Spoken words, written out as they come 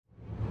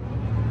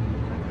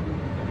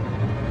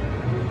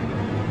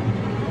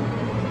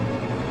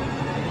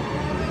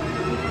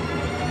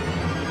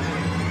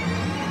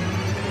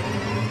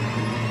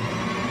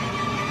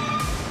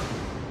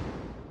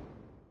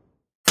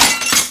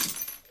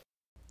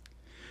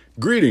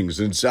Greetings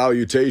and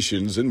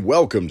salutations, and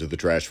welcome to the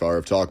Trash Fire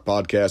of Talk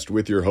podcast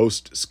with your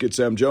host, Skits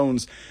M.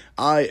 Jones.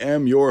 I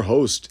am your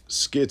host,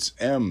 Skits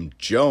M.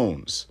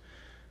 Jones.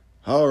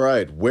 All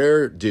right,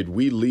 where did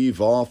we leave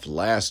off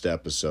last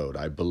episode?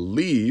 I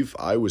believe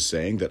I was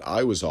saying that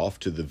I was off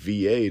to the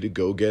VA to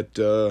go get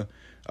a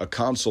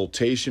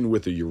consultation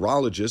with a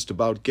urologist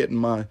about getting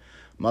my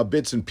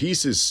bits and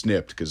pieces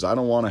snipped because I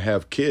don't want to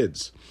have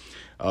kids.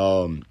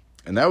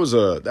 And that was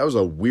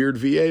a weird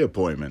VA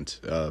appointment.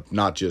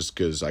 Not just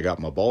because I got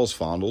my balls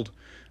fondled.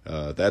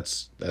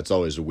 That's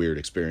always a weird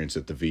experience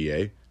at the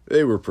VA.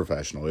 They were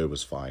professional. It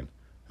was fine.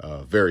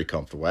 Very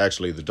comfortable.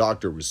 Actually, the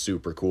doctor was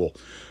super cool.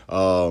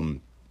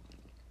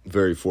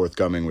 Very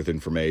forthcoming with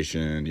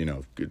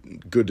information.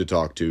 Good to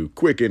talk to.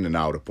 Quick in and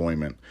out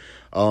appointment.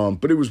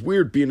 But it was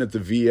weird being at the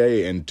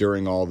VA and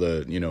during all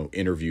the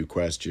interview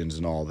questions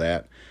and all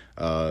that.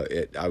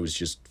 I was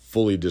just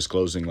fully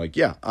disclosing,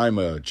 I'm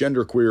a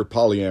genderqueer,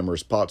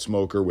 polyamorous pot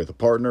smoker with a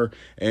partner,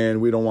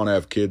 and we don't want to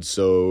have kids,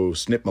 so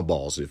snip my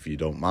balls if you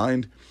don't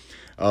mind.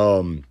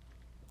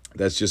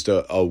 That's just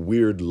a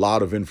weird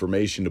lot of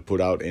information to put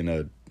out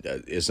in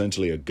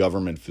essentially a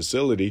government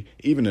facility,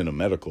 even in a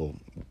medical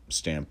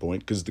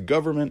standpoint, because the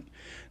government,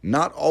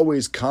 not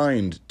always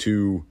kind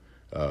to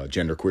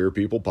genderqueer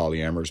people,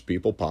 polyamorous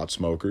people, pot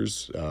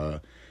smokers,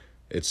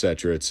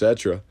 etc.,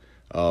 etc.,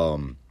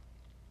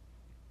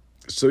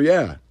 So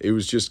yeah, it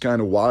was just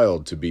kind of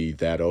wild to be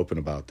that open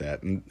about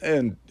that.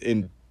 And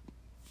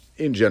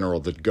in general,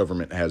 the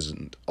government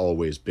hasn't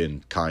always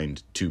been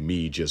kind to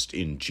me, just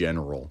in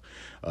general.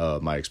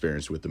 My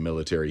experience with the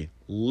military,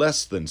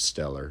 less than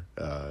stellar,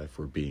 if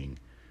we're being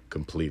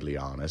completely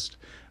honest.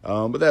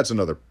 But that's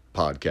another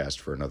podcast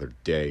for another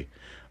day.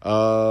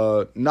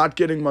 Not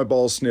getting my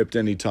balls snipped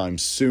anytime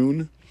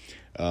soon.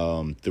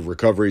 The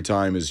recovery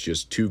time is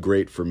just too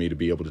great for me to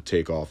be able to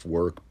take off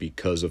work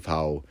because of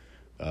how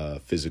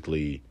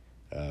physically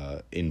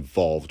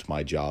involved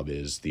my job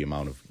is, the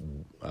amount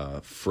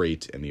of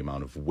freight and the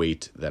amount of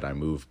weight that I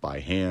move by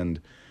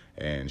hand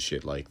and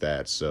shit like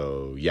that.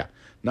 So yeah,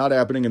 not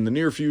happening in the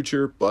near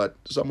future, but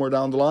somewhere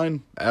down the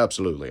line,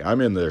 absolutely.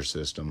 I'm in their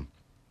system.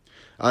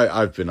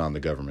 I've been on the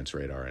government's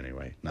radar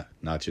anyway,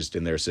 not just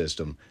in their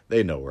system.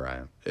 They know where I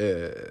am.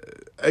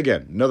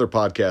 Again, another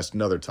podcast,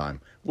 another time.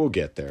 We'll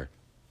get there.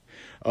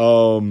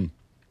 Oh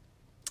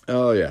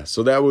yeah,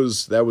 so that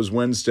was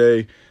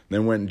Wednesday.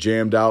 Then went and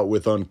jammed out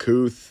with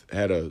Uncouth.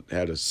 Had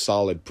a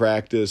solid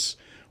practice.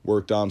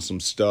 Worked on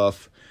some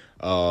stuff.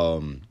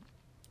 We're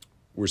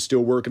still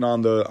working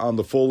on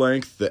the full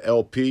length, the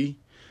LP.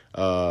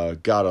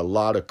 Got a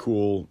lot of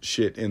cool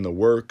shit in the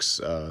works.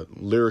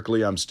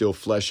 Lyrically, I'm still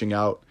fleshing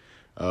out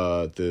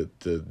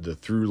the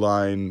through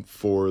line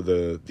for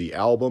the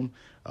album.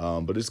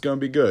 But it's gonna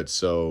be good.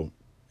 So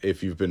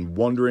if you've been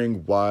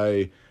wondering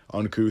why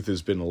Uncouth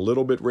has been a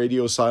little bit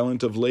radio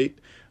silent of late,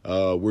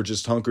 we're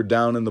just hunkered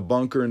down in the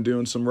bunker and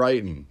doing some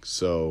writing.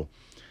 So,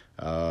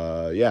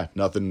 yeah,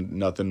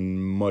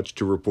 nothing much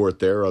to report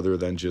there other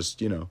than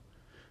just,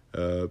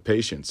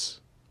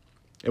 patience.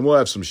 And we'll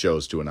have some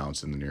shows to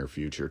announce in the near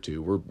future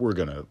too. We're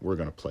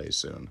gonna play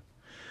soon.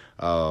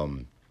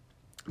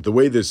 The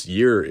way this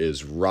year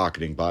is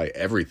rocketing by,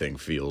 everything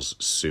feels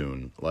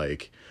soon.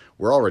 Like,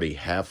 we're already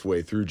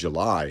halfway through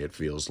July, it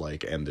feels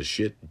like, and the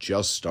shit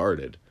just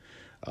started.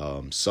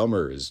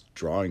 Summer is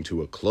drawing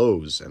to a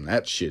close, and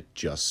that shit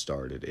just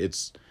started.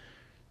 It's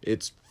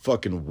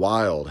fucking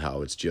wild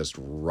how it's just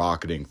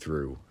rocketing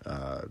through.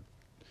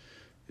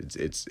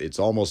 It's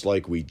almost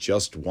like we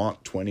just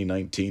want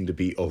 2019 to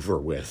be over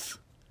with.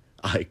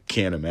 I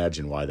can't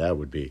imagine why that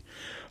would be.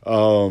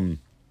 But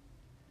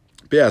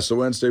yeah, so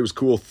Wednesday was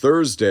cool.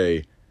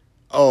 Thursday,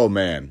 oh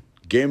man,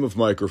 Game of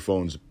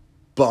Microphones,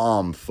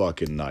 bomb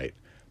fucking night.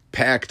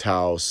 Packed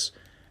house,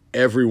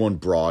 everyone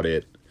brought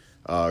it.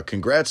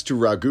 Congrats to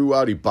Raghu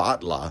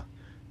Adibatla,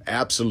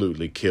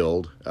 absolutely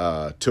killed.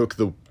 Took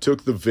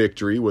the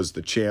victory, was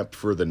the champ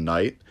for the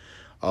night.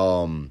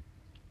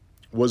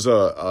 Was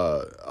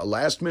a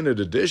last minute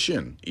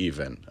addition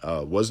even.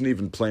 Wasn't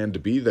even planned to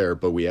be there,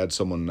 but we had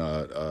someone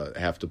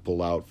have to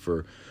pull out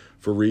for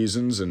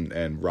reasons,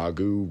 and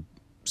Raghu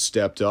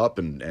stepped up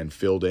and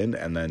filled in,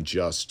 and then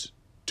just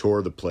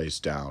tore the place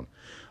down.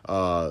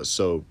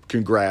 So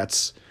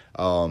congrats.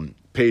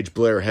 Paige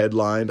Blair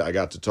headlined. I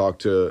got to talk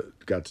to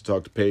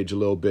Paige a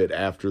little bit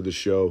after the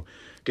show.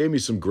 Gave me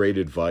some great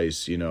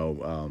advice.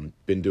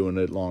 Been doing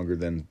it longer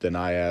than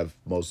I have,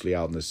 mostly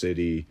out in the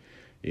city.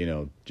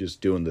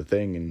 Just doing the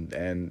thing,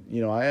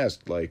 and I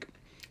asked, like,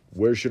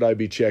 where should I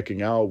be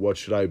checking out? What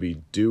should I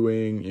be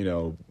doing?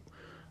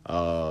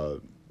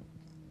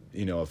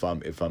 If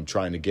I'm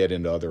trying to get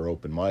into other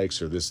open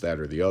mics or this, that,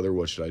 or the other,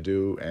 what should I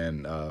do?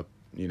 And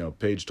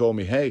Paige told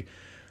me, hey,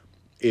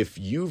 if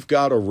you've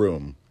got a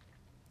room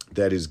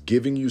that is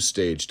giving you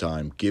stage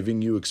time,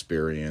 giving you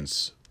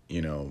experience,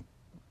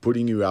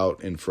 putting you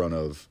out in front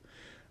of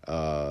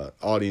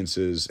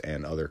audiences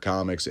and other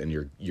comics, and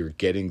you're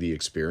getting the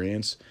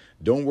experience,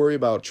 don't worry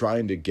about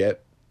trying to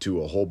get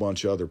to a whole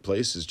bunch of other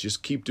places.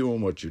 Just keep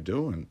doing what you're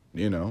doing,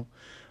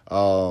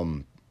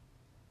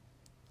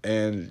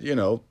 And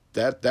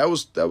that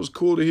was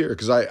cool to hear,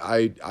 because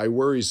I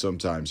worry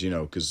sometimes,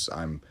 because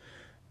I'm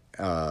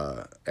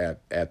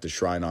at the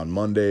Shrine on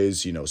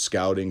Mondays,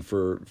 scouting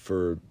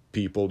for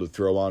people to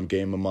throw on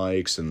Game of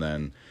Mics, and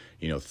then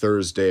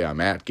Thursday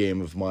I'm at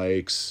Game of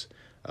Mics.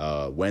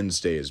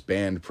 Wednesday is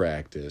band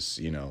practice.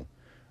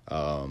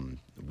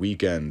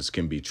 Weekends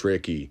can be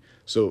tricky,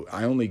 so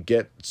I only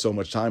get so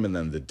much time, and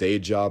then the day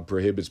job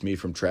prohibits me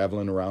from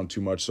traveling around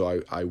too much.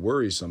 So I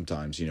worry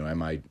sometimes.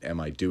 Am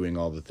I doing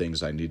all the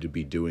things I need to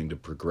be doing to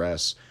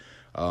progress?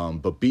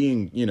 But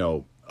being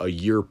a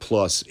year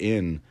plus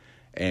in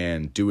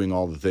and doing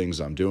all the things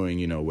I'm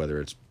doing, whether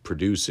it's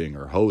producing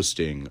or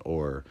hosting,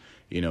 or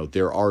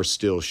there are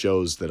still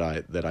shows that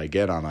I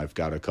get on. I've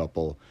got a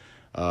couple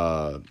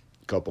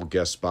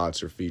guest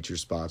spots or feature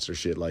spots or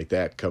shit like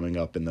that coming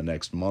up in the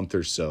next month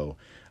or so.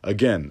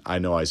 Again, I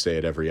know I say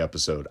it every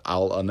episode.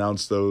 I'll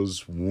announce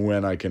those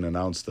when I can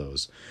announce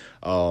those.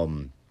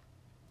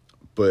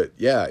 But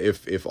yeah,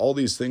 if all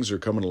these things are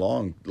coming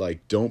along,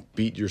 like, don't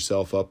beat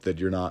yourself up that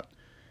you're not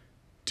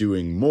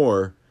doing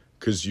more,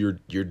 because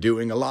you're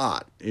doing a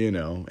lot,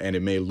 and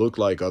it may look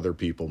like other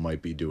people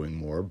might be doing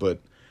more,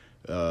 but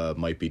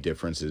might be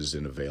differences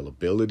in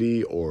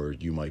availability, or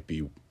you might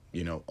be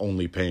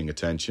only paying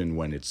attention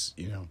when it's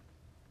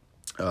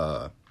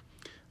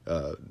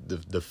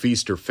the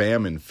feast or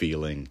famine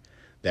feeling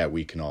that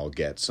we can all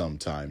get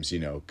sometimes,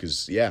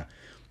 because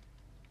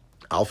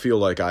I'll feel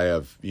like I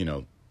have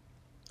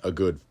a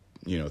good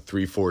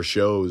 3-4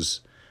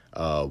 shows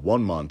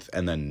 1 month,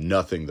 and then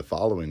nothing the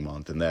following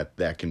month, and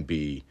that can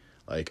be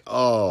like,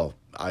 oh,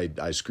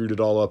 I screwed it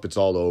all up, it's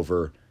all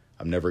over,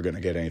 I'm never going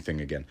to get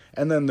anything again.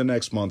 And then the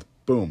next month,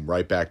 boom,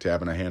 right back to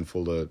having a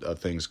handful of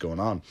things going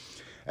on.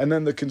 And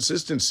then the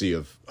consistency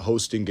of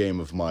hosting Game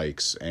of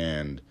Mics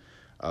and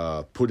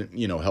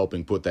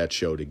helping put that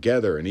show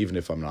together. And even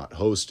if I'm not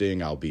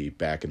hosting, I'll be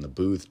back in the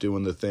booth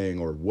doing the thing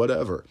or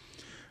whatever.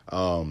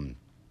 So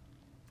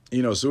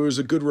it was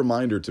a good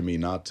reminder to me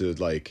not to,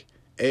 like,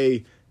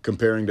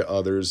 comparing to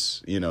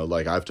others,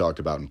 like I've talked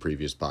about in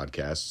previous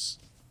podcasts.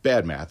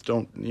 Bad math.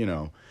 Don't,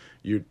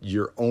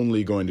 you're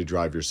only going to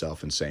drive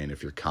yourself insane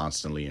if you're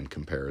constantly in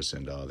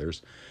comparison to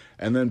others.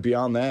 And then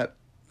beyond that,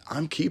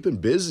 I'm keeping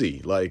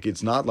busy. Like,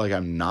 it's not like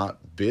I'm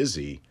not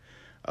busy.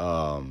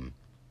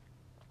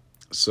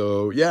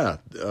 So yeah,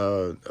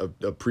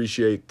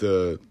 appreciate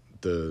the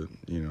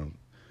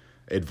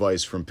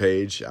advice from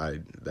Paige.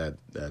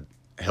 That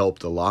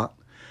helped a lot.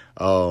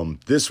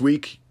 This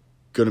week,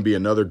 going to be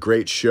another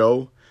great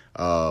show.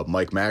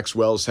 Mike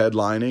Maxwell's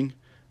headlining.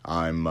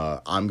 I'm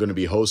going to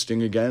be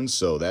hosting again,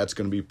 so that's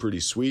going to be pretty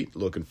sweet.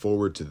 Looking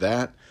forward to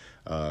that.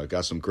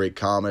 Got some great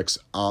comics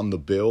on the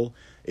bill.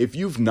 If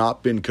you've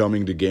not been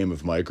coming to Game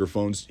of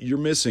Microphones, you're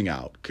missing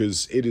out,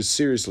 because it is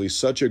seriously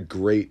such a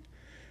great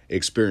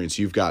experience.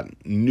 You've got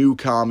new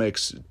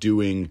comics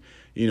doing,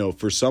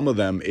 for some of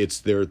them, it's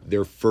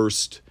their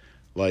first,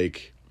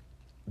 like,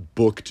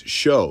 booked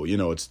show.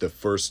 It's the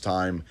first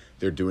time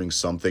they're doing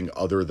something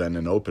other than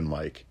an open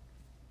mic.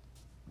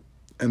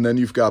 And then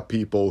you've got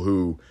people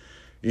who,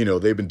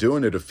 they've been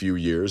doing it a few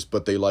years,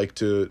 but they like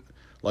to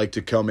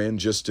come in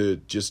just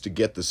to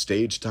get the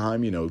stage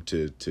time,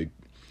 to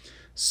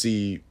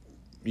see,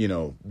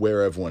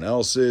 where everyone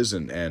else is,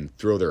 and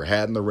throw their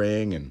hat in the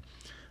ring,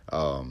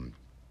 and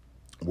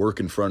work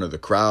in front of the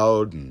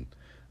crowd. And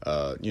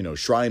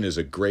Shrine is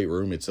a great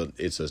room. It's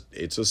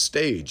a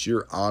stage.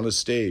 You're on a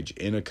stage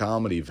in a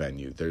comedy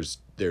venue.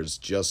 There's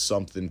just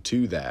something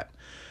to that.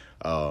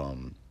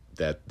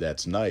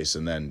 That's nice.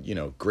 And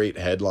then, great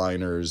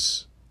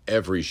headliners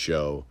every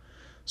show.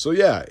 So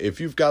yeah, if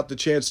you've got the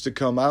chance to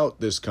come out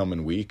this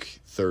coming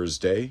week,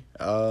 Thursday,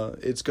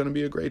 it's going to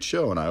be a great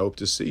show, and I hope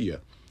to see you.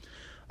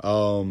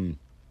 So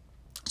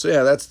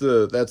yeah, that's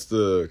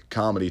the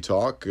comedy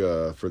talk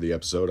for the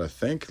episode, I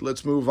think.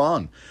 Let's move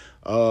on.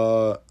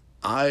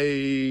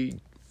 I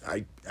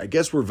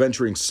guess we're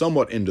venturing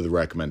somewhat into the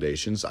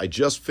recommendations. I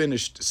just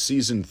finished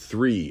season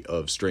 3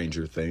 of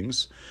Stranger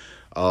Things.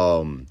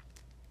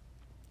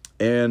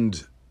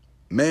 And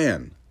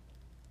man,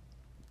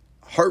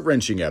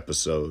 heart-wrenching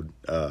episode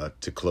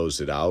to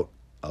close it out.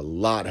 A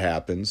lot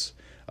happens.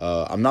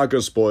 I'm not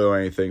going to spoil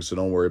anything, so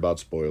don't worry about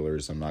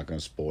spoilers. I'm not going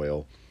to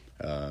spoil,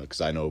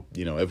 because I know,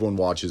 everyone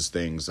watches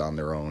things on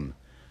their own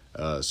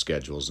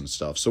schedules and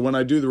stuff. So when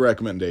I do the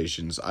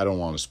recommendations, I don't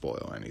want to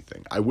spoil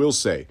anything. I will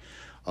say,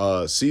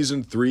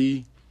 season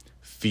 3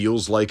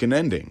 feels like an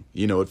ending.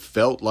 It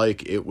felt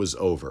like it was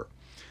over.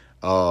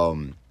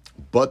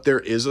 But there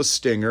is a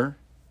stinger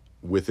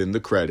within the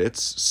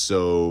credits,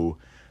 so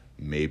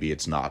maybe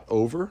it's not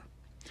over.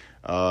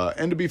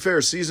 And to be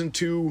fair, season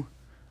 2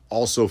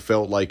 also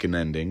felt like an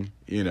ending,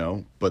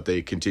 but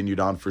they continued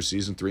on for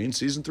season 3, and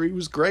season 3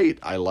 was great.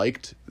 I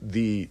liked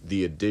the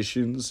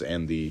additions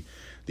and the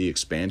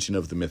expansion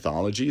of the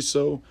mythology,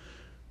 so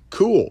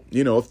cool.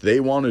 If they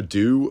want to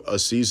do a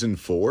season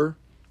 4,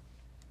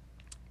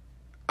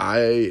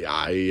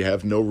 I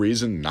have no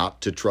reason not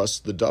to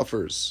trust the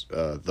Duffers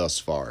thus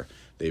far.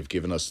 They've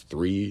given us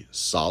 3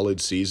 solid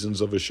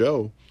seasons of a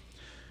show.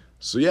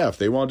 So yeah, if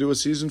they want to do a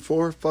season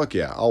 4, fuck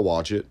yeah, I'll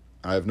watch it.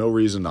 I have no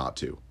reason not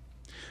to.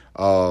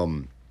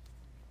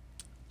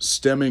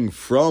 Stemming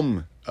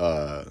from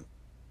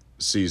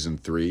season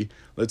 3,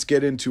 let's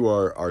get into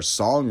our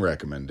song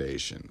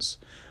recommendations.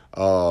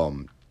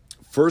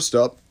 First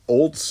up,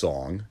 old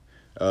song,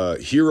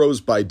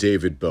 Heroes by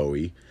David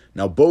Bowie.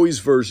 Now, Bowie's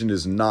version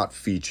is not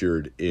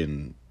featured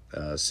in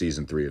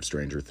season 3 of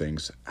Stranger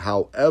Things.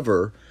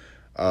 However,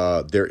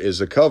 there is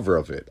a cover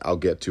of it. I'll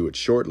get to it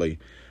shortly.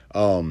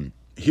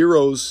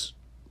 Heroes,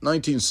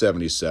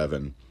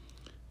 1977,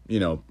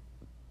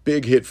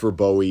 big hit for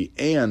Bowie,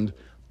 and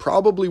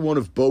probably one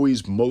of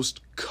Bowie's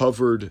most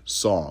covered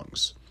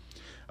songs.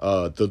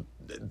 To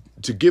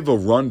give a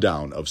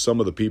rundown of some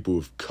of the people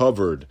who've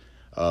covered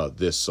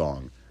this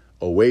song: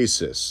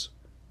 Oasis,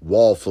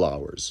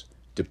 Wallflowers,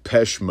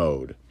 Depeche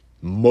Mode,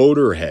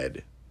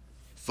 Motorhead.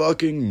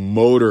 Fucking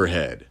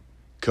Motorhead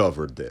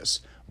covered this.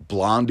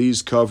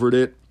 Blondie's covered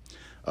it.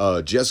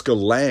 Jessica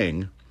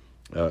Lange,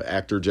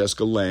 actor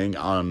Jessica Lange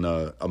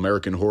on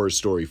American Horror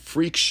Story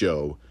Freak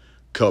Show,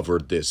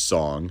 covered this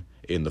song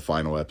in the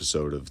final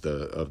episode of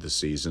the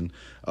season.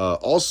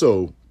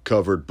 Also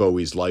covered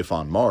Bowie's Life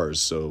on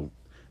Mars, so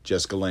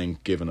Jessica Lange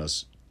giving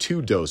us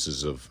 2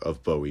 doses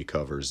of Bowie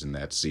covers in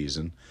that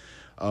season.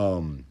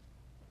 And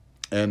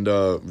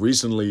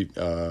recently,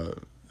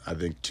 I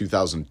think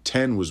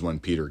 2010 was when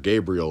Peter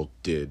Gabriel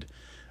did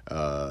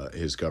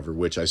his cover,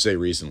 which I say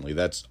recently,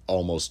 that's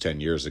almost 10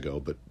 years ago,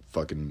 but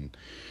fucking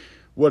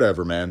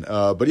whatever, man.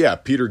 But yeah,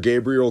 Peter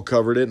Gabriel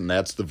covered it, and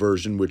that's the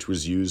version which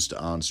was used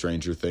on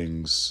Stranger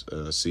Things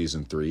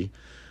season 3.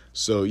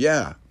 So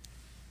yeah,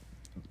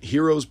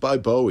 Heroes by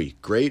Bowie,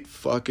 great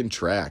fucking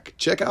track.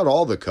 Check out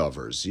all the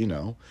covers,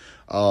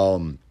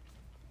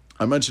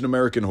 I mentioned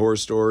American Horror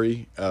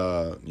Story.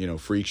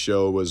 Freak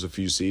Show was a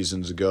few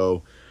seasons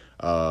ago.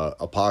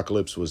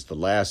 Apocalypse was the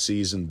last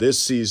season. This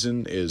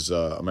season is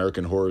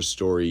American Horror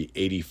Story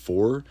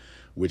 84,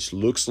 which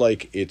looks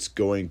like it's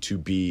going to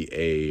be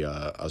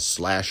a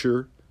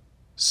slasher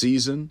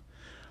season.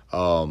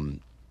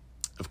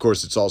 Of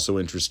course, it's also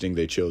interesting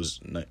they chose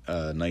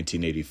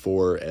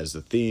 1984 as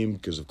the theme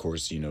because, of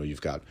course,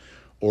 you've got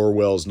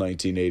Orwell's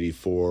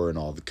 1984 and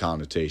all the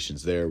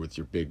connotations there with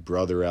your Big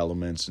Brother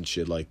elements and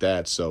shit like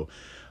that. So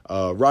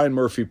Ryan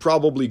Murphy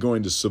probably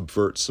going to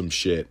subvert some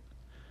shit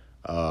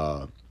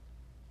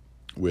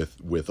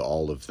with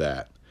all of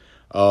that.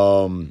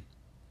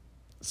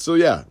 So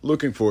yeah,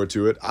 looking forward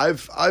to it.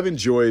 I've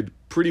enjoyed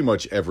pretty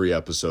much every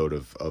episode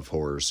of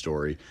Horror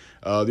Story.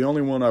 The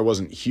only one I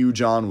wasn't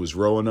huge on was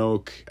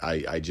Roanoke.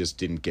 I just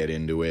didn't get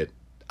into it.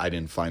 I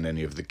didn't find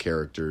any of the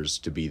characters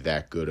to be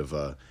that good of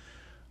a...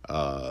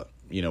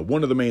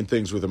 one of the main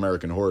things with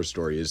American Horror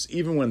Story is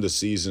even when the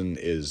season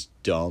is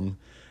dumb,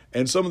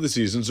 and some of the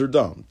seasons are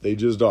dumb, they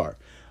just are.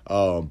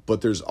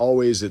 But there's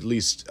always at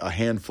least a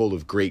handful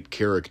of great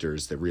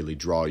characters that really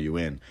draw you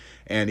in.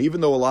 And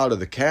even though a lot of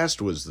the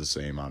cast was the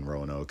same on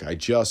Roanoke, I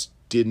just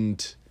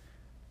didn't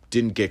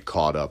get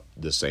caught up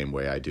the same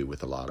way I do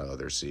with a lot of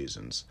other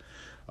seasons.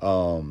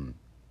 But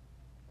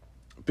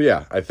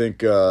yeah, I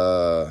think,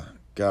 I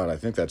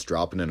think that's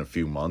dropping in a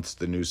few months,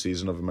 the new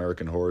season of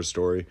American Horror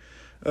Story,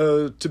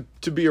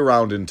 to be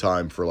around in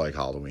time for like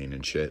Halloween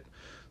and shit.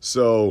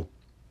 So,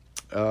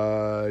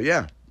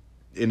 yeah.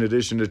 In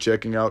addition to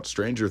checking out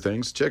Stranger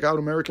Things, check out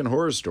American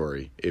Horror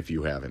Story if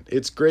you haven't.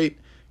 It's great,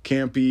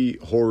 campy,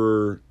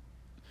 horror,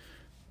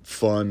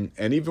 fun,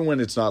 and even when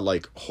it's not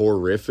like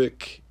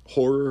horrific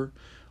horror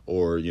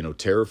or,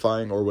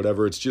 terrifying or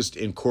whatever, it's just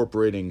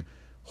incorporating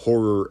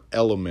horror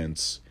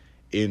elements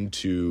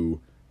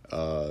into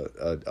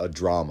a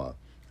drama,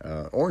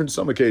 or in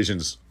some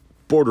occasions,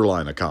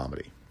 borderline a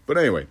comedy. But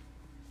anyway,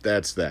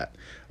 that's that.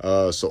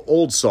 So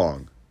old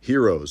song,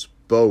 Heroes,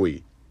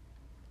 Bowie,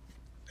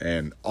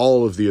 and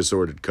all of the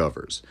assorted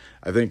covers.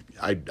 I think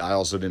I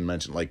also didn't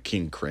mention like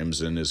King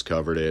Crimson has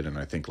covered it, and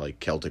I think like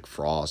Celtic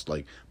Frost,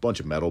 like a bunch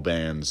of metal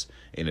bands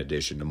in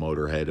addition to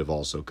Motorhead have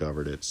also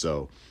covered it.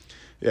 So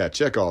yeah,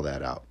 check all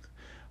that out.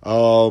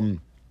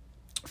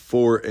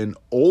 For an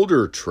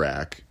older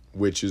track,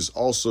 which is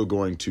also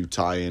going to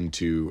tie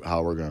into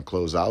how we're going to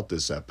close out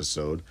this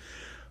episode,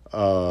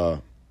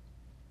 I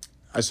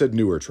said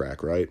newer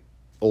track, right?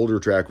 Older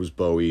track was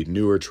Bowie,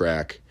 newer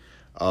track,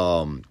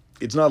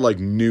 it's not like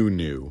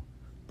new,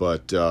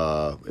 but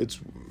it's,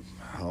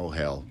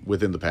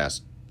 within the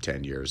past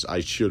 10 years. I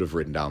should have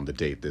written down the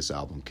date this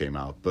album came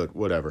out, but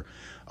whatever.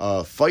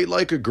 Fight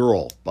Like a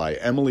Girl by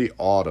Emily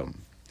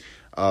Autumn.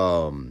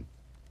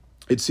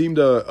 It seemed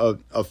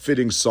a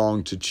fitting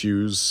song to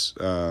choose,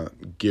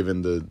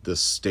 given the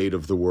state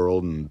of the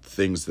world and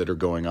things that are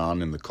going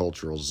on in the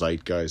cultural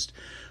zeitgeist,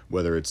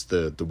 whether it's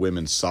the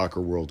Women's Soccer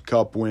World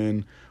Cup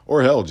win,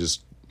 or hell,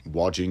 just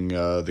watching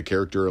the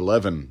character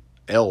 11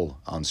 Elle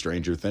on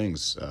Stranger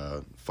Things,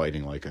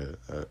 fighting like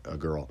a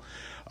girl.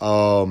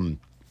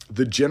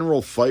 The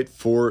general fight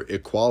for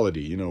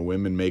equality.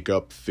 Women make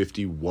up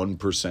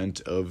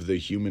 51% of the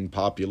human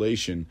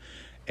population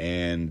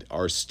and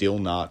are still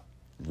not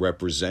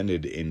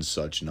represented in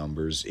such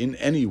numbers in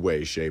any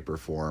way, shape, or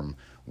form,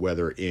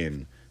 whether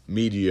in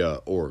media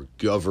or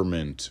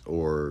government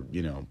or,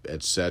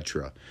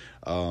 etc.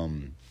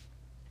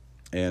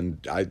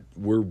 And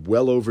we're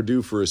well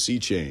overdue for a sea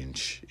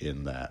change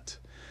in that.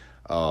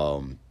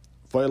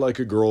 Fight Like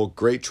a Girl,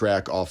 great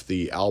track off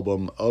the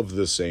album of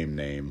the same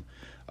name.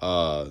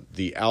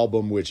 The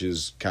album, which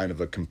is kind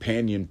of a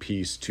companion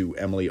piece to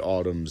Emily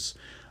Autumn's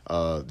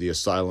The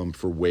Asylum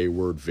for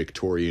Wayward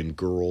Victorian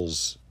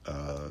Girls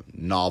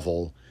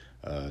novel.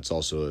 It's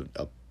also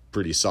a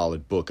pretty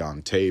solid book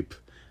on tape,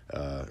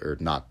 or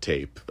not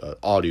tape,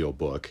 audio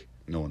book.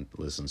 No one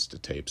listens to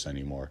tapes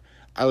anymore.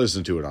 I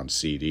listen to it on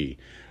CD.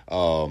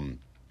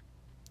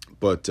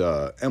 But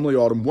Emily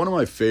Autumn, one of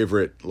my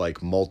favorite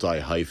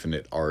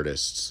multi-hyphenate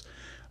artists,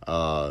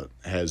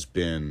 has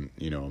been,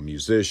 a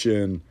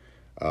musician.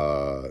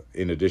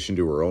 In addition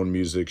to her own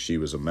music, she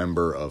was a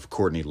member of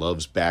Courtney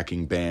Love's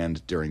backing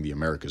band during the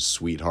America's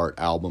Sweetheart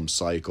album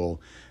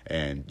cycle.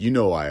 And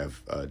I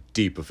have a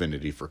deep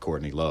affinity for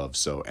Courtney Love,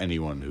 so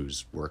anyone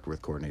who's worked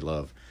with Courtney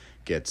Love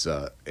gets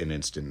an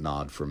instant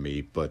nod from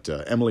me. But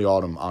Emily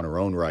Autumn, on her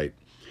own right,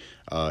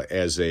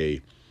 as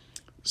a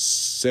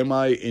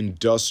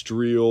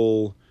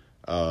semi-industrial,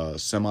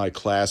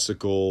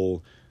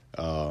 semi-classical,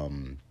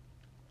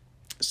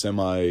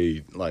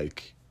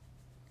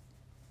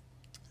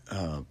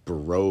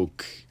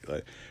 Baroque.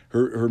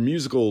 Her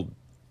musical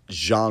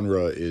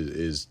genre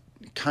is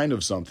kind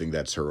of something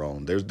that's her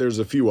own. There's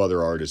a few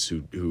other artists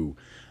who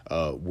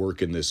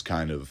work in this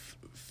kind of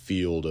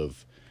field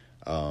of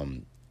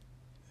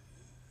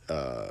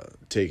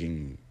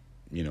taking,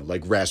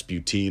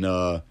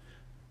 Rasputina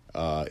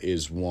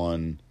is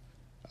one,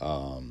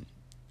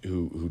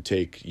 who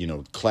take,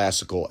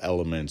 classical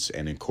elements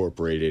and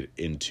incorporate it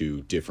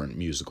into different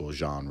musical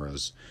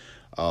genres.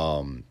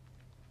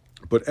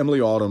 But Emily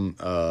Autumn,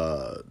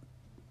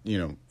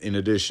 in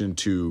addition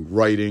to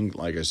writing,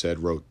 like I said,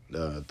 wrote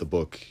the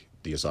book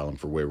The Asylum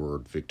for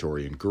Wayward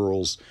Victorian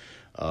Girls,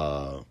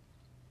 also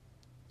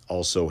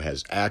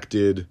has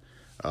acted,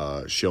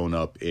 shown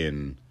up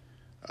in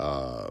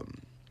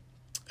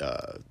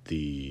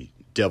the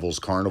Devil's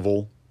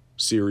Carnival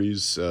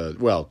series,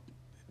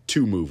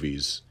 2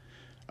 movies,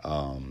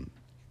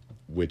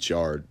 which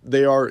are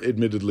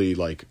admittedly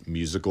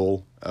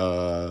musical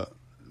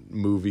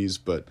movies,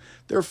 but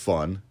they're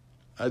fun.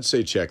 I'd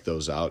say check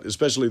those out,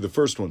 especially the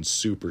first one's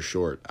super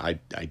short. I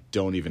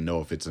don't even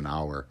know if it's an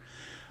hour.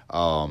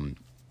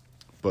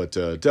 But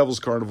Devil's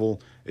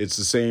Carnival, it's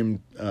the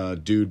same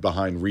dude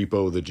behind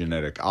Repo the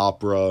Genetic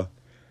Opera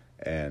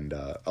and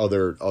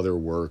other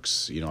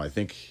works. I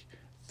think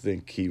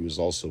he was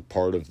also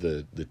part of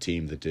the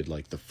team that did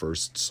the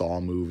first Saw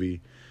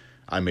movie.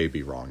 I may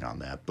be wrong on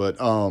that, but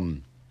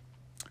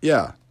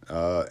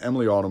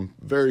Emily Autumn,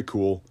 very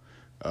cool.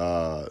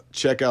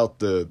 Check out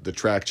the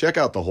track, check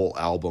out the whole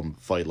album,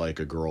 Fight Like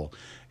a Girl.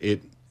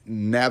 It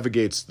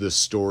navigates the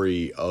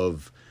story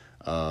of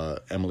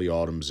Emily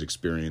Autumn's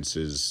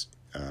experiences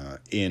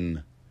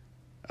in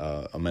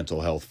a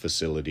mental health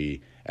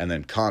facility, and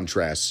then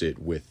contrasts it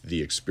with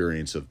the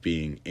experience of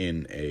being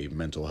in a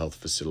mental health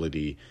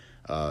facility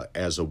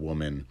as a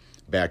woman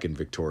back in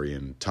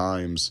Victorian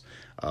times,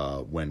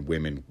 when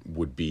women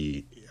would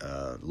be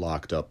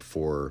locked up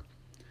for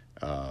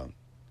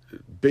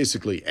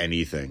basically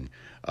anything,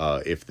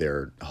 if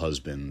their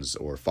husbands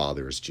or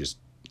fathers just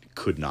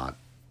could not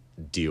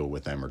deal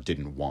with them or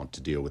didn't want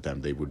to deal with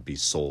them. They would be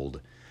sold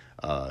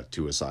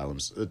to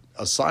asylums.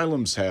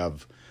 Asylums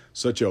have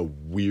such a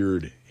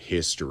weird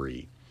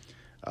history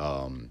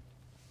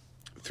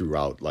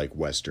throughout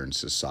Western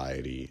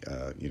society,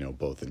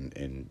 both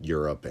in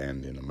Europe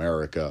and in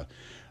America.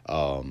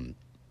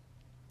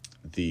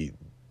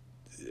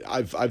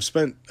 I've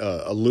spent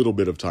a little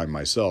bit of time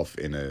myself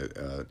in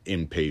a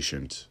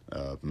inpatient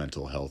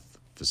mental health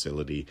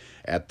facility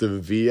at the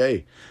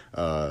VA,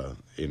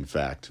 in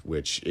fact,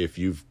 which if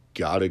you've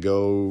got to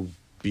go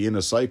be in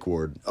a psych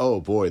ward, oh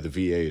boy, the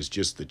VA is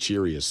just the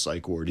cheeriest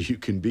psych ward you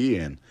can be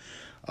in.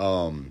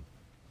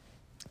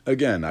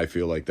 Again, I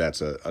feel like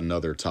that's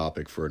another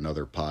topic for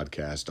another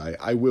podcast.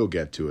 I will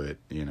get to it,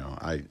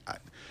 I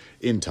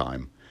in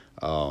time.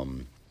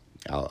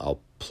 I'll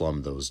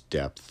plumb those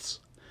depths.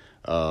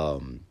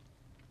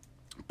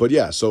 But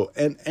yeah, so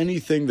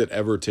anything that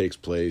ever takes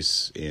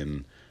place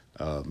in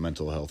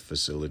mental health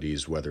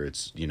facilities, whether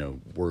it's,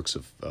 works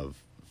of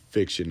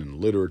fiction and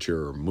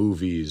literature or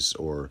movies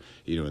or,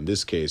 in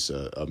this case,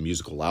 a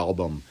musical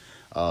album,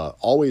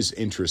 always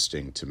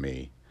interesting to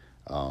me,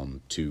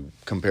 to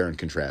compare and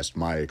contrast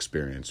my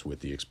experience with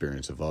the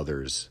experience of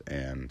others.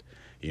 And,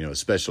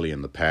 especially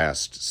in the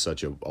past,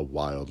 such a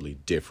wildly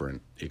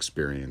different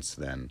experience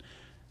than,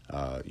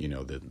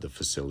 the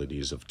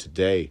facilities of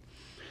today.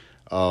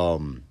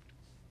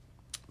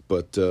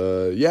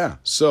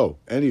 So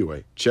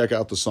anyway, check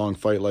out the song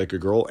Fight Like a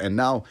Girl. And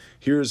now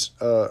here's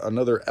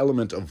another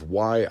element of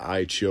why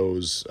I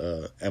chose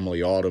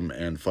Emily Autumn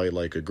and Fight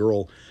Like a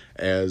Girl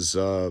as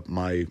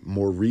my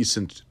more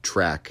recent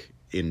track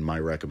in my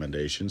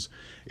recommendations.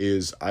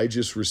 Is I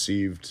just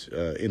received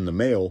in the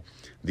mail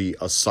the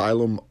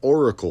Asylum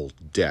Oracle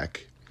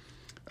deck.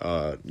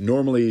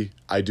 Normally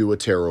I do a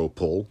tarot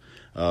pull,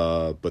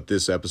 But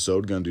this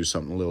episode, going to do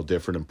something a little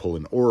different and pull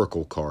an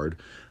oracle card.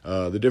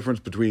 The difference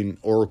between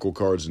oracle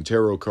cards and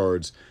tarot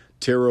cards: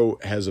 tarot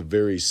has a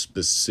very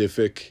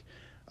specific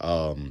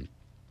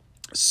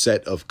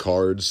set of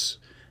cards,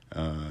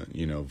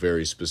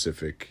 very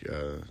specific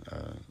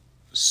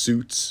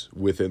suits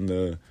within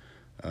the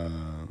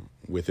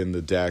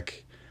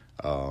deck.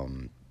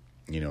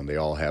 They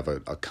all have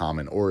a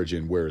common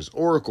origin, whereas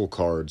oracle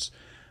cards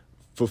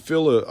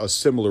fulfill a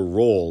similar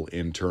role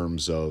in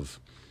terms of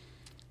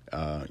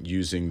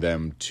using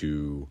them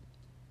to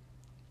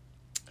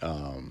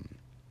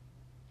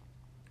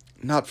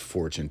not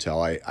fortune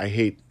tell. I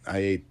hate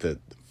the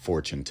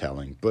fortune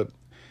telling, but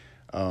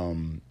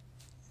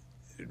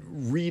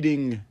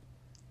reading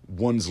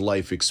one's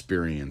life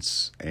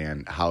experience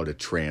and how to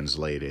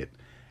translate it,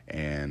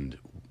 and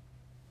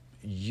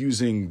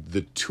using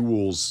the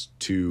tools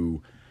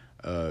to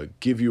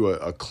give you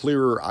a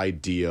clearer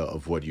idea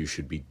of what you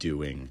should be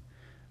doing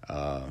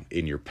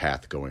in your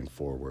path going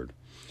forward,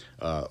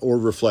 or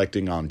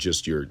reflecting on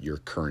just your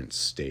current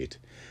state.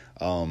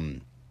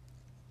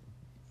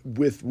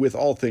 With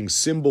all things,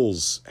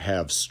 symbols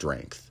have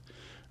strength,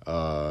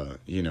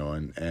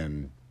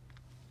 and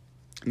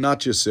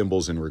not just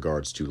symbols in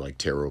regards to like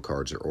tarot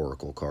cards or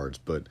oracle cards,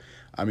 but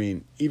I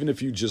mean, even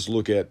if you just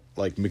look at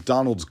like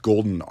McDonald's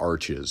golden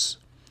arches,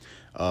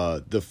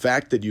 the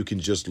fact that you can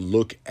just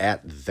look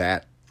at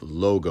that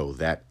logo,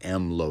 that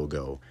M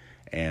logo,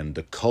 and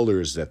the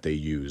colors that they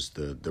use,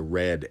 the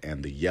red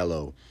and the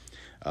yellow,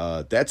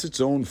 that's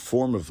its own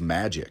form of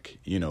magic.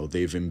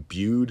 They've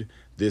imbued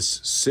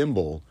this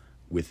symbol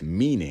with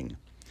meaning,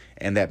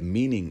 and that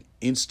meaning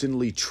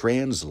instantly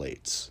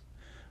translates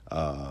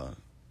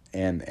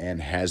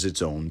and has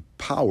its own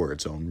power,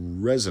 its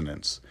own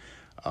resonance.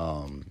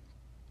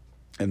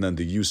 And then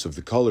the use of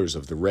the colors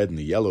of the red and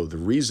the yellow. The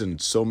reason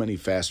so many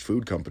fast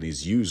food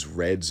companies use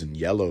reds and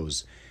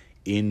yellows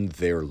in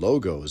their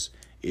logos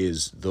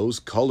is those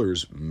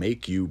colors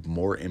make you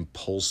more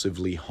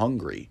impulsively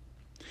hungry.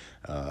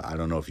 I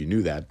don't know if you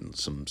knew that,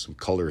 some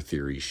color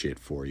theory shit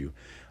for you.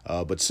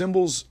 But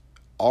symbols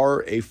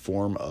are a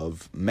form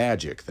of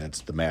magic.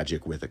 That's the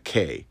magic with a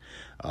K.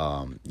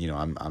 I'm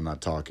not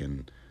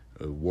talking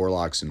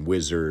warlocks and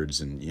wizards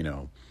and,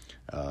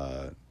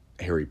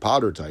 Harry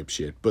Potter type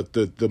shit, but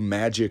the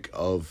magic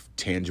of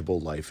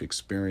tangible life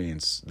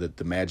experience,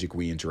 the magic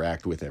we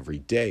interact with every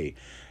day,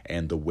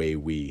 and the way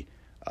we,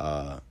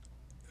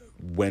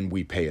 when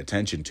we pay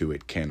attention to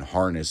it, can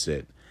harness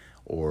it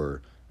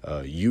or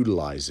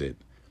utilize it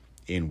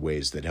in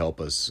ways that help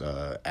us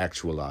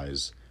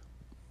actualize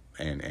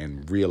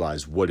and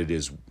realize what it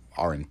is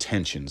our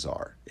intentions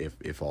are,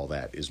 if all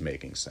that is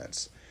making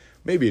sense.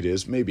 Maybe it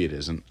is, maybe it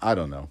isn't. I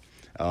don't know.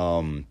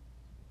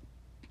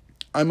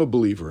 I'm a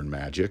believer in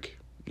magic.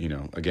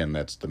 Again,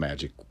 that's the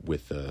magic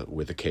with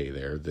a K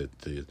there. The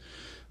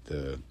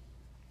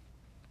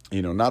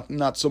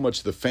not so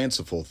much the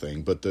fanciful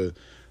thing, but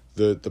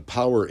the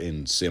power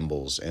in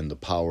symbols, and the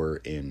power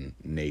in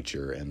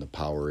nature, and the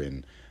power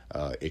in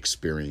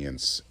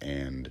experience,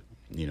 and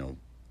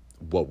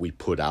what we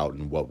put out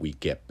and what we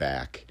get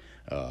back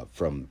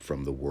from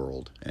the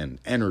world, and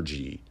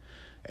energy,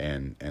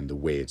 and the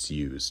way it's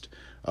used.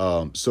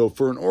 So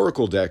for an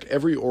oracle deck,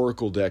 every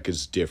oracle deck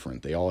is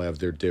different. They all have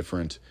their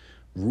different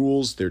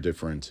rules, their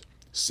different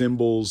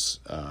symbols.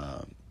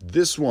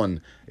 This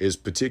one is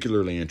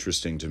particularly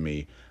interesting to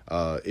me.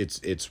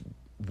 It's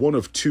one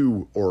of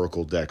two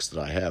oracle decks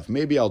that I have.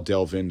 Maybe I'll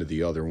delve into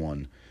the other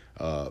one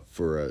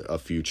for a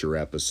future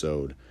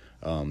episode.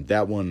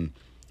 That one,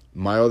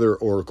 my other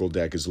oracle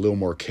deck, is a little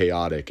more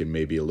chaotic and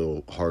maybe a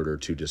little harder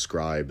to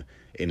describe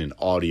in an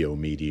audio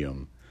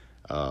medium.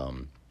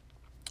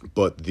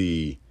 But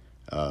the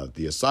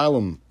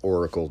Asylum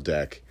Oracle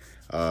deck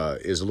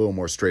is a little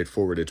more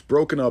straightforward. It's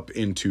broken up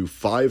into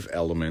 5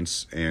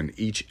 elements, and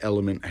each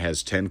element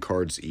has 10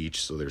 cards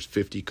each, so there's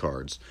 50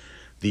 cards.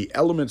 The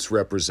elements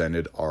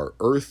represented are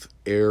earth,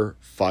 air,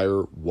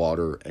 fire,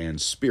 water, and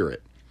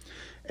spirit.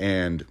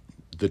 And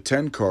the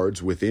 10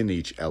 cards within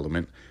each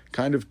element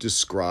kind of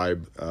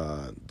describe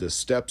the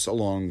steps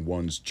along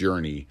one's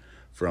journey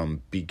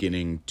from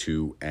beginning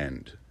to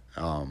end.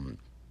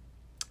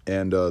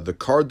 And the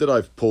card that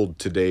I've pulled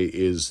today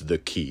is the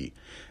key,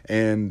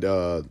 and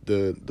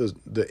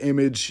the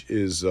image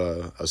is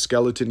a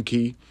skeleton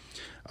key,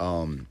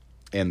 and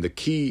the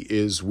key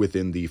is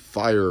within the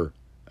fire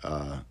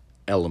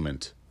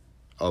element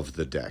of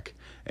the deck.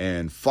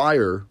 And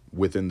fire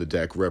within the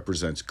deck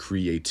represents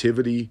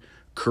creativity,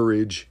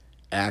 courage,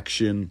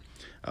 action,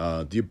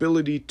 the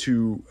ability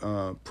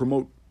to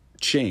promote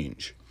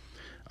change,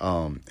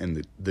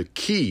 and the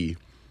key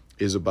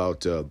is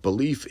about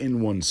belief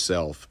in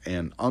oneself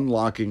and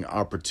unlocking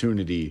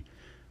opportunity,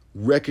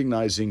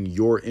 recognizing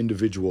your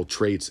individual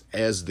traits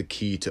as the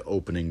key to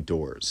opening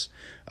doors.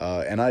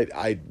 And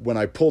I when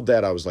I pulled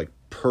that, I was like,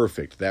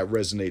 perfect. That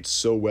resonates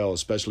so well,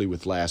 especially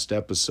with last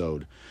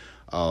episode.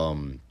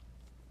 The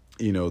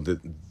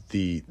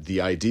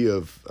idea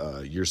of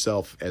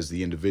yourself as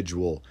the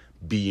individual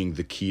being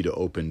the key to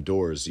open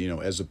doors.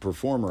 As a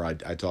performer, I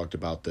talked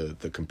about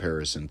the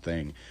comparison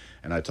thing.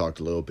 and I talked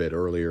a little bit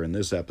earlier in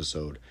this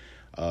episode,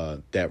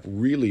 that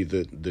really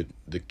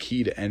the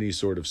key to any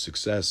sort of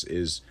success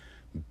is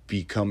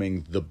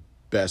becoming the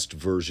best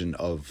version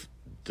of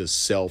the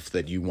self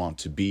that you want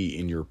to be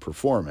in your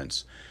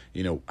performance.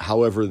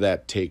 However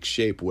that takes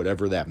shape,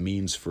 whatever that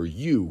means for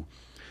you,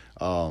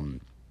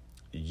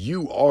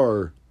 you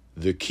are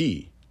the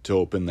key to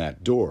open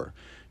that door.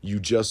 You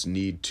just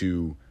need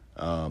to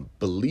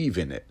believe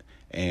in it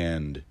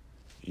and,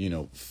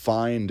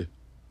 find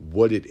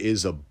what it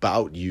is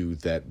about you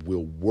that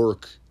will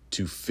work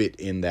to fit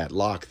in that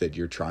lock that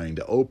you're trying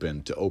to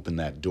open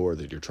that door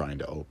that you're trying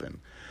to open.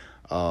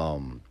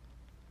 So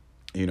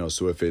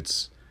if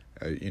it's,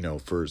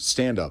 for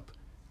stand-up,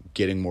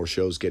 getting more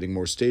shows, getting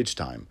more stage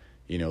time,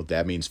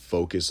 that means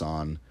focus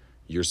on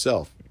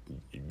yourself,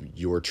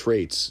 your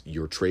traits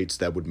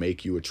that would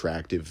make you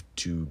attractive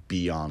to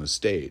be on a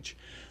stage.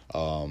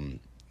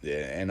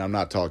 And I'm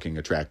not talking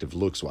attractive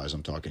looks-wise.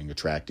 I'm talking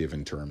attractive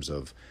in terms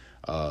of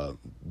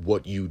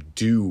what you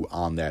do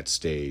on that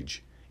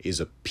stage is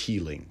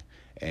appealing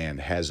and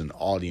has an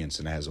audience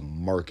and has a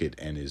market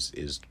and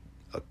is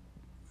a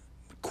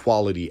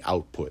quality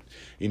output.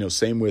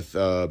 Same with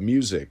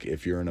music.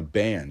 If you're in a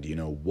band,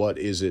 what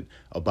is it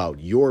about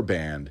your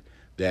band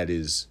that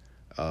is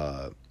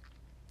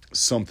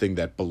something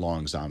that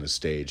belongs on a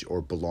stage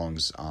or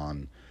belongs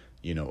on,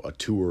 a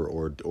tour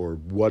or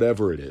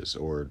whatever it is,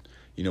 or,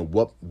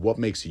 what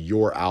makes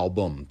your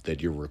album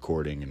that you're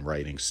recording and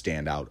writing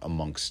stand out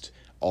amongst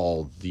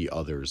all the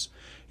others,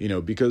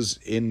 because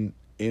in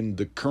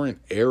the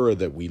current era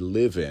that we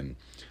live in,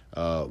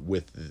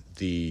 with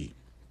the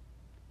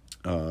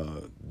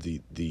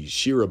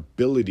sheer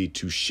ability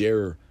to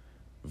share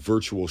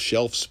virtual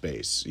shelf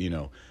space,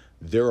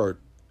 there are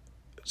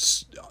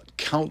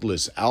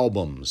countless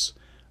albums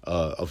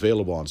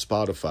available on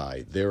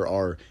Spotify. There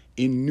are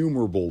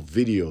innumerable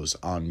videos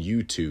on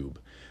YouTube.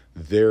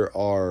 There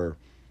are,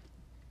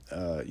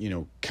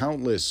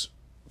 countless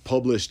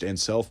published and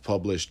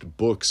self-published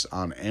books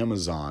on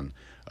Amazon,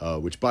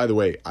 which, by the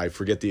way, I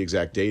forget the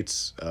exact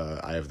dates.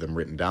 I have them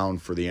written down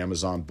for the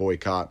Amazon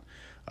boycott,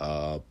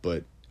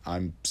 but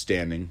I'm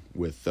standing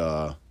with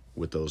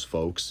those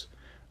folks,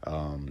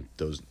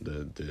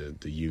 the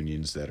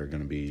unions that are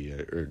going to be,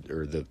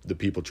 or the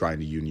people trying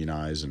to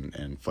unionize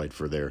and fight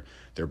for their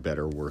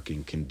better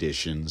working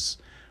conditions.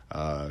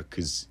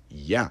 'Cause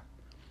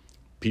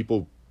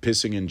people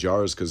pissing in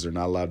jars because they're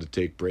not allowed to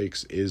take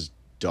breaks is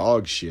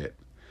dog shit.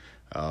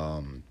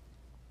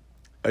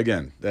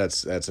 Again,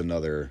 that's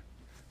another,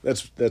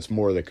 that's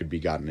more that could be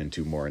gotten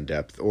into more in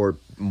depth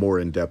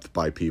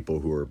by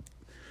people who are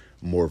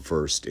more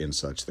versed in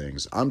such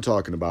things. I'm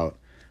talking about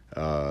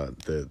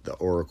the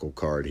oracle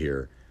card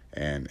here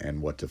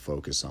and what to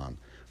focus on.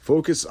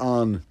 Focus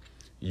on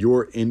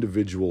your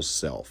individual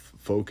self.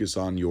 Focus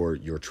on your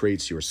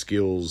traits, your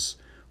skills,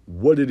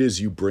 what it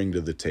is you bring to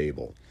the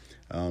table,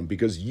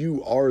 because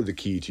you are the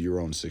key to your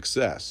own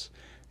success.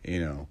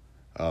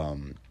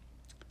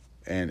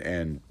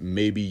 And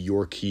maybe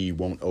your key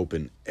won't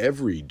open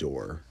every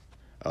door,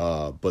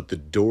 but the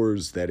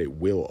doors that it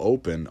will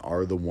open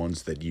are the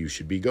ones that you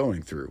should be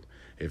going through,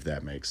 if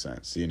that makes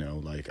sense.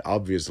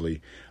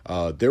 Obviously,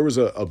 there was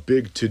a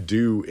big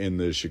to-do in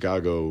the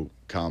Chicago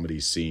comedy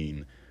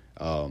scene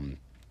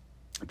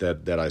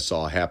that I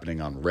saw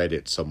happening on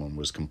Reddit. Someone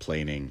was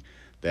complaining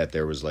that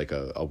there was like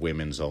a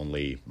women's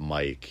only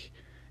mic,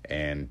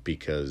 and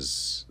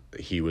because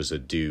he was a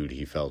dude,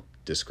 he felt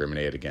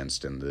discriminated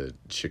against, and the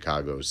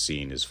Chicago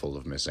scene is full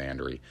of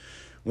misandry.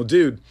 Well,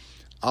 dude,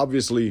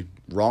 obviously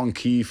wrong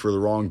key for the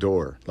wrong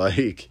door.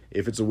 Like,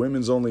 if it's a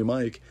women's only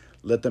mic,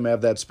 let them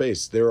have that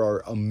space. There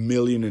are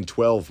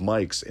 1,012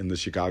 mics in the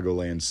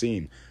Chicagoland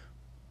scene.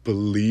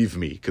 Believe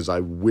me, because I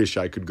wish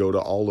I could go to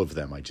all of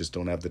them. I just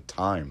don't have the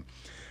time.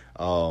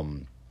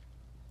 But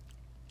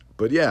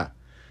yeah,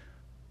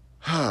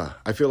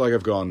 I feel like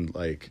I've gone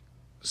like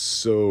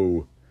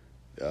so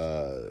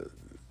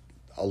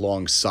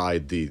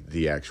alongside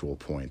the actual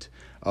point.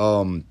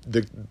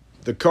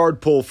 The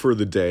card pull for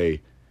the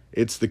day,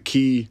 it's the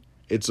key,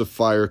 it's a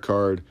fire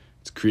card,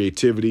 it's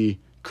creativity,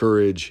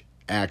 courage,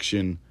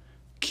 action,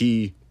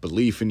 key,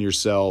 belief in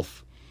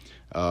yourself,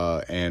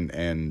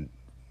 and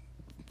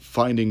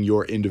finding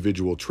your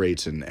individual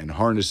traits and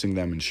harnessing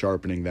them and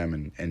sharpening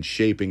them and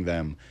shaping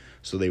them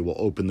so they will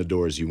open the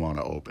doors you want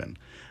to open.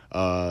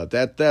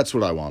 That's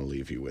what I want to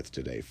leave you with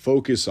today.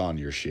 Focus on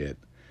your shit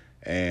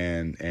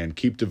and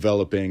keep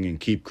developing and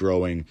keep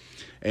growing.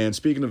 And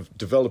speaking of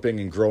developing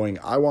and growing,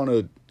 I want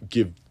to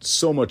give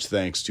so much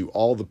thanks to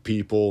all the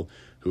people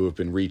who have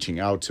been reaching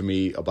out to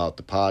me about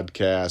the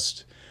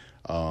podcast.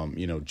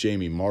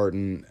 Jamie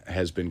Martin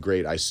has been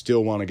great. I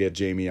still want to get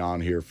Jamie on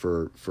here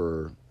for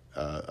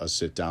a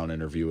sit-down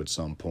interview at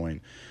some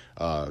point.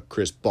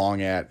 Chris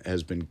Bongat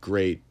has been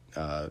great.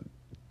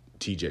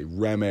 TJ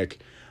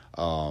Remick,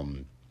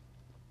 Brad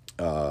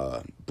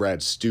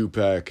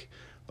Stupek,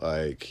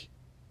 like,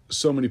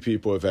 so many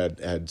people have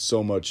had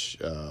so much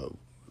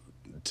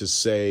to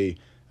say,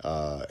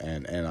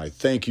 and I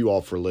thank you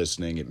all for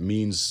listening. It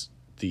means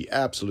the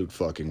absolute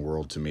fucking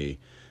world to me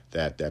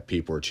that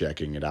people are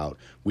checking it out.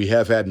 We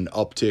have had an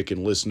uptick in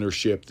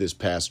listenership this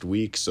past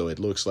week, so it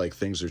looks like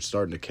things are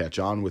starting to catch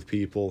on with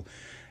people.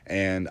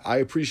 And I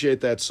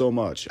appreciate that so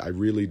much. I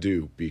really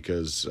do,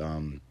 because,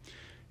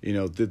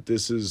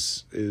 this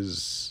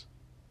is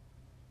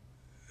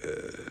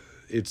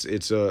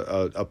it's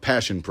a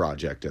passion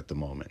project at the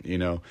moment.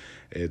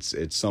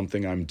 It's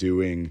something I'm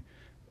doing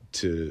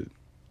to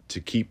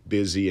keep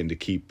busy and to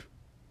keep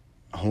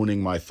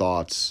honing my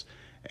thoughts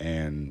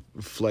and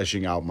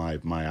fleshing out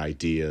my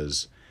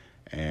ideas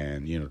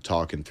and,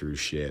 talking through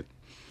shit.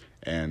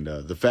 And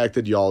the fact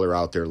that y'all are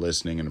out there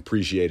listening and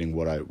appreciating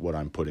what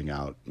I'm putting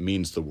out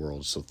means the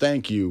world. So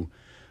thank you.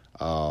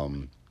 I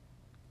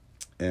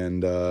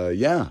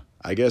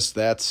guess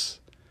that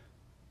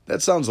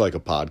sounds like a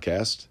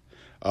podcast.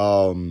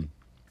 And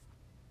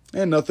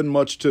nothing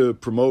much to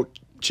promote.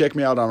 Check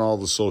me out on all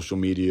the social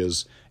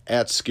medias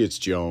at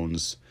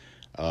SkitsJones,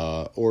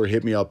 or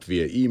hit me up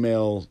via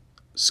email,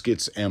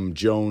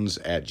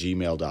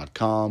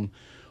 skitsmjones@gmail.com.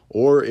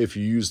 Or if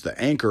you use the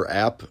Anchor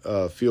app,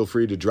 feel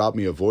free to drop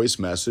me a voice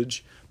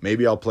message.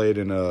 Maybe I'll play it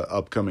in an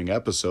upcoming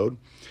episode.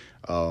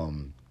 So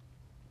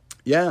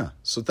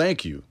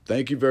thank you.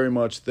 Thank you very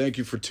much. Thank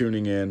you for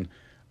tuning in.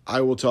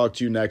 I will talk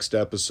to you next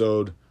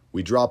episode.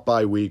 We drop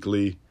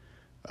bi-weekly.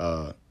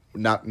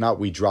 Not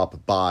we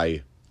drop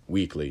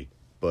bi-weekly,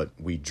 but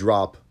we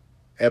drop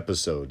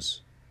episodes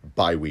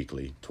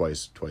bi-weekly,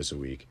 twice a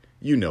week.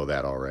 You know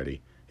that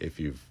already. If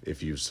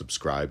you've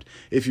subscribed.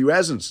 If you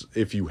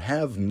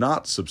have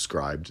not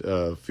subscribed,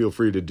 feel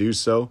free to do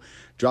so.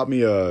 Drop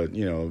me a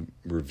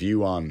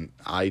review on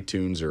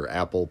iTunes or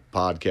Apple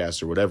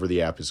Podcasts or whatever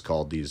the app is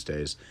called these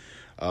days.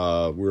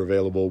 We're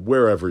available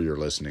wherever you're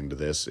listening to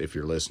this. If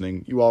you're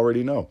listening, you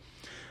already know.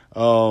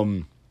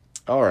 All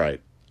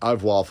right.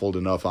 I've waffled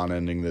enough on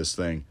ending this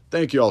thing.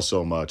 Thank you all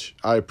so much.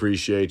 I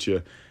appreciate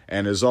you.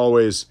 And as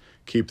always,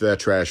 keep that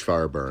trash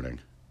fire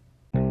burning.